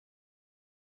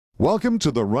Welcome to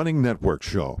the Running Network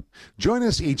Show. Join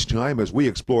us each time as we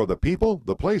explore the people,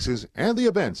 the places, and the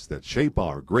events that shape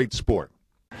our great sport.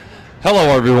 Hello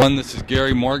everyone, this is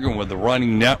Gary Morgan with the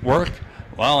Running Network.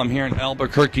 Well, I'm here in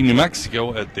Albuquerque, New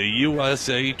Mexico at the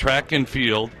USA Track and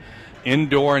Field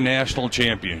Indoor National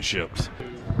Championships.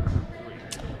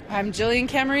 I'm Jillian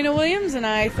Camarena-Williams and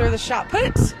I throw the shot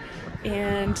put.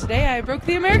 And today I broke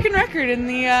the American record in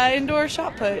the indoor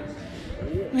shot put.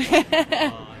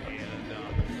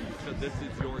 So this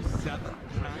is your 7th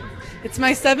time? It's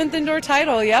my 7th indoor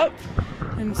title, yep.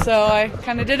 And so I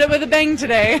kind of did it with a bang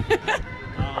today.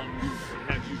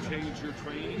 Have you changed your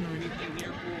training or anything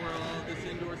here for this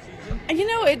indoor season? You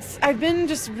know, I've been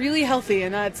just really healthy,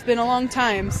 and it's been a long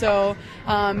time. So,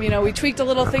 we tweaked a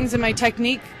little things in my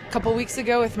technique a couple weeks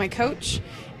ago with my coach,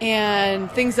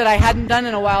 and things that I hadn't done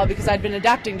in a while because I'd been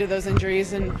adapting to those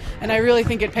injuries, and I really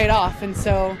think it paid off. And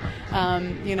so,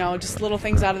 just little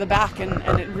things out of the back, and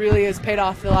it really has paid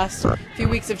off the last few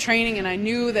weeks of training. And I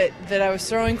knew that I was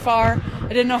throwing far. I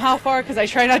didn't know how far because I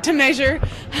try not to measure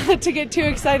to get too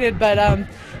excited, but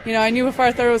I knew a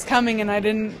far throw was coming, and I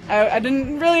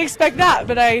didn't really expect that,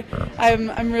 but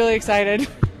I'm really excited.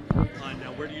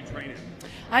 Now, where do you train at?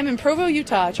 I'm in Provo,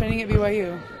 Utah, training at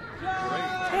BYU. Great.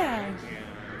 Yeah. And,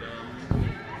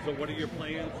 so what are your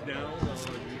plans now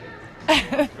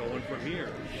going from here?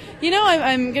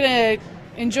 I'm gonna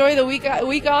enjoy the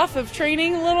week off of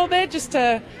training a little bit, just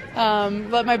to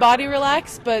let my body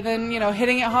relax, but then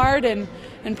hitting it hard, and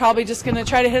probably just going to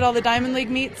try to hit all the Diamond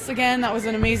League meets again. That was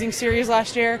an amazing series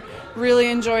last year. Really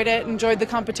enjoyed it, enjoyed the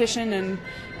competition,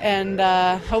 and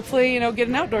hopefully, get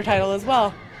an outdoor title as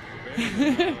well. Going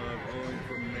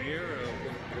from there,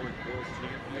 world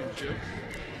championships?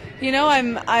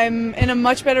 I'm in a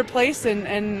much better place,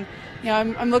 and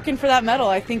I'm looking for that medal.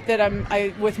 I think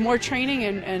that with more training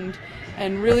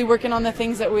and really working on the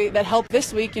things that helped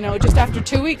this week, just after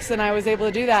 2 weeks, and I was able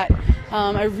to do that.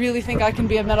 I really think I can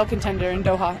be a medal contender in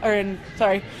Doha, or in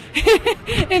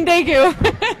Daegu.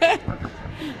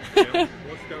 Yeah,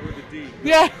 we'll start with the D.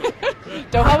 Yeah,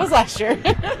 Doha was last year.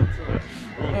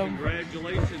 Well,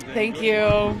 congratulations. Thank and you.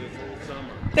 good luck this whole summer.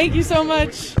 Thank you so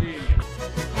much.